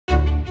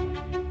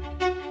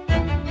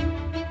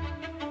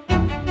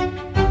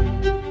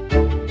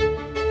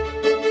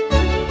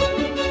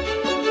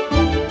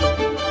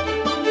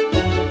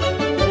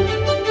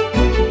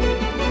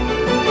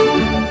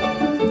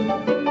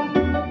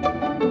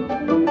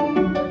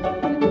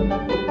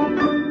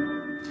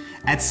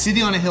At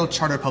City on a Hill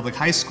Charter Public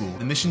High School,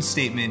 the mission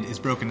statement is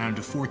broken down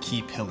into 4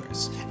 key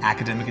pillars: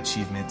 academic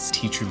achievements,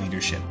 teacher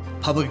leadership,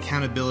 public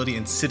accountability,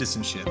 and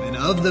citizenship. And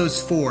of those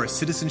 4,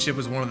 citizenship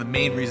was one of the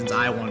main reasons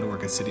I wanted to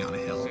work at City on a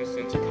Hill.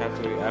 Since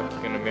Intercultural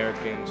African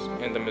Americans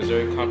in the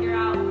Missouri figure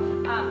out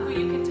who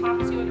you can talk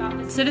to about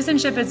this.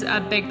 Citizenship is a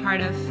big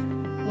part of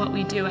what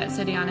we do at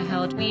City on a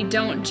Hill. We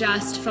don't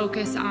just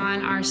focus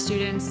on our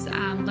students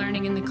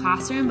learning in the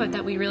classroom, but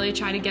that we really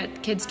try to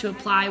get kids to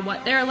apply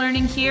what they're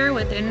learning here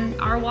within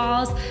our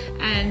walls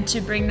and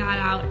to bring that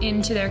out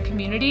into their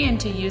community and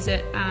to use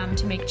it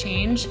to make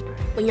change.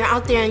 When you're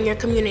out there in your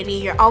community,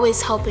 you're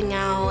always helping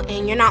out,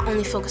 and you're not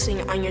only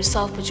focusing on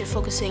yourself, but you're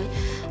focusing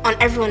on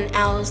everyone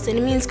else. And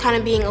it means kind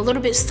of being a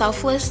little bit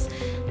selfless,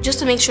 just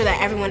to make sure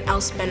that everyone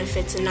else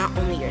benefits and not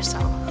only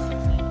yourself.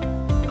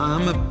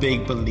 I'm a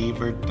big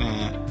believer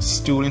that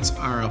students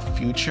are our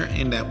future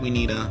and that we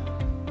need to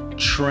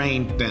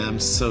train them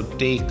so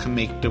they can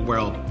make the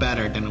world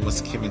better than it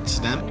was given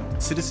to them.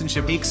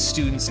 Citizenship takes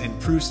students and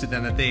proves to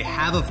them that they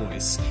have a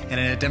voice and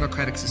in a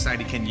democratic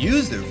society can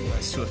use their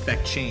voice to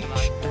affect change.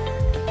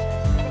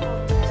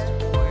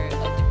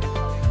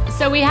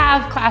 So we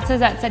have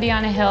classes at City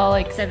on a Hill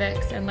like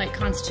civics and like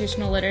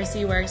constitutional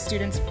literacy where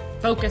students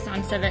focus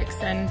on civics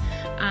and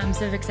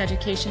civics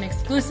education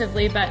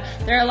exclusively, but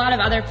there are a lot of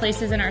other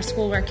places in our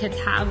school where kids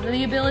have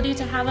the ability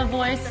to have a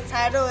voice. The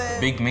title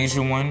is... Big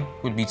major one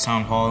would be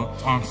town hall.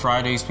 On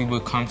Fridays we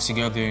would come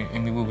together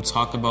and we would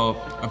talk about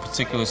a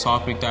particular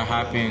topic that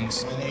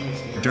happens.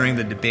 During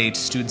the debate,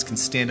 students can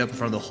stand up in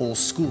front of the whole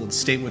school and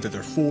state whether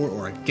they're for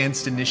or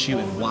against an issue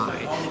and why,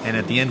 and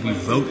at the end we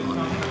vote on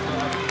it.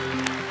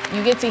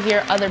 You get to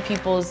hear other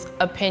people's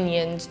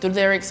opinions through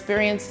their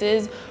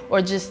experiences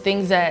or just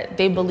things that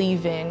they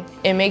believe in.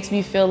 It makes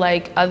me feel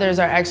like others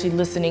are actually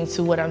listening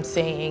to what I'm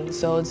saying,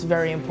 so it's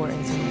very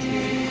important to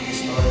me.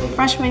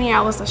 Freshman year,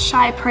 I was a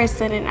shy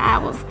person and I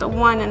was the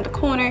one in the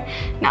corner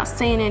not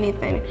saying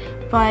anything.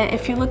 But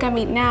if you look at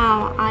me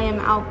now, I am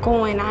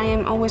outgoing. I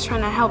am always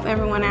trying to help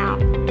everyone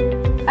out.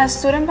 As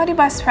student body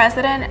vice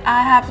president,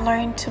 I have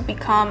learned to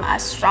become a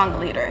strong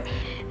leader.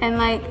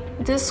 And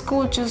this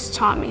school just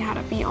taught me how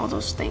to be all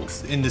those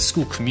things. In the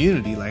school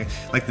community,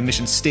 like the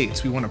mission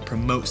states, we want to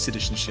promote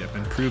citizenship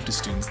and prove to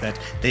students that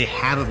they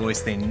have a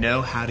voice, they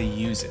know how to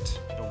use it.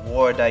 The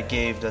award I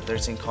gave the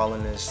 13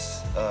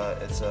 colonists,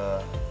 it's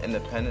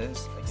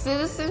independence.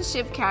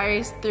 Citizenship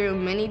carries through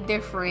many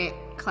different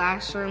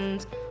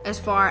classrooms as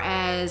far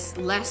as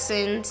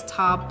lessons,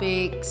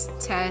 topics,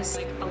 tests.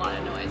 A lot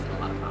of noise and a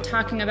lot of problems.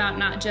 Talking about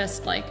not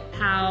just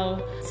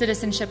how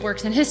citizenship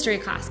works in history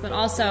class, but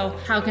also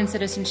how can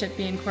citizenship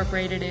be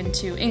incorporated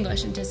into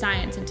English, into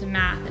science, into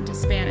math, into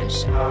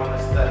Spanish. I want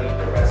to study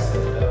the rest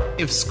of them.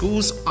 If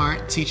schools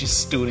aren't teaching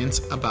students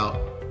about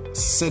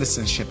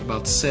citizenship,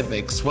 about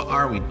civics, what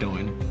are we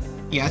doing?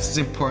 Yes, it's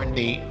important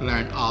they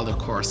learn all the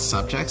core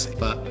subjects,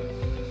 but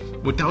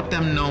without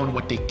them knowing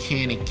what they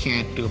can and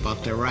can't do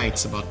about their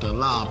rights, about the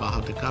law, about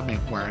how the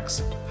government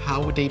works,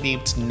 how would they be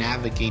able to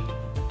navigate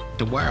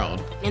the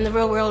world? In the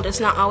real world, it's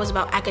not always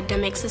about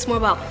academics. It's more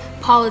about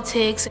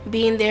politics,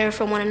 being there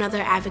for one another,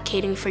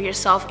 advocating for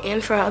yourself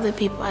and for other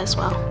people as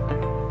well.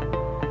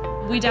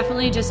 We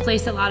definitely just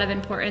place a lot of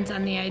importance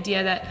on the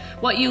idea that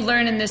what you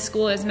learn in this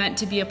school is meant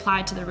to be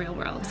applied to the real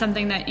world.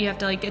 Something that you have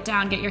to get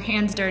down, get your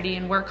hands dirty,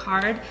 and work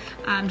hard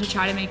to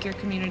try to make your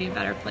community a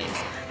better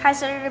place. Hi,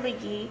 Senator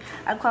McGee.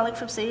 I'm calling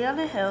from City on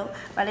the Hill.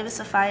 My name is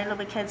Sophia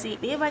McKenzie.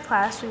 Me and my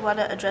class, we want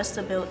to address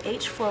the bill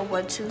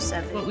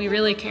H4127. What we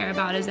really care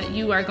about is that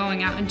you are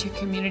going out into your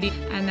community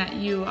and that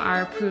you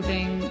are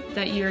proving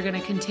that you're going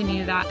to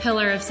continue that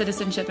pillar of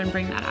citizenship and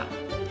bring that out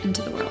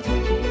into the world.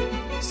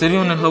 City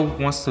on the Hill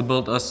wants to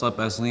build us up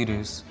as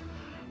leaders.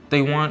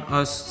 They want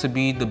us to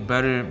be the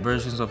better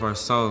versions of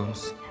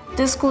ourselves.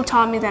 This school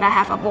taught me that I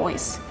have a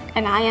voice,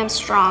 and I am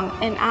strong,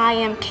 and I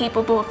am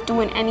capable of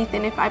doing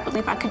anything if I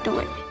believe I could do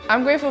it.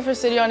 I'm grateful for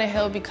City on a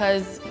Hill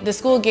because the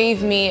school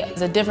gave me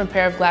a different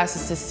pair of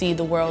glasses to see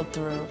the world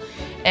through.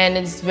 And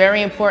it's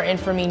very important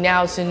for me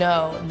now to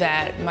know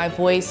that my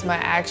voice, my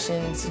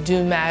actions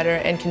do matter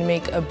and can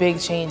make a big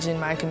change in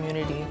my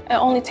community. It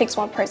only takes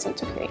one person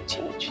to create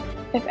change.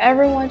 If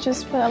everyone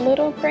just put a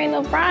little grain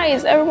of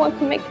rice, everyone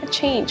can make a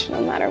change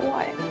no matter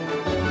what.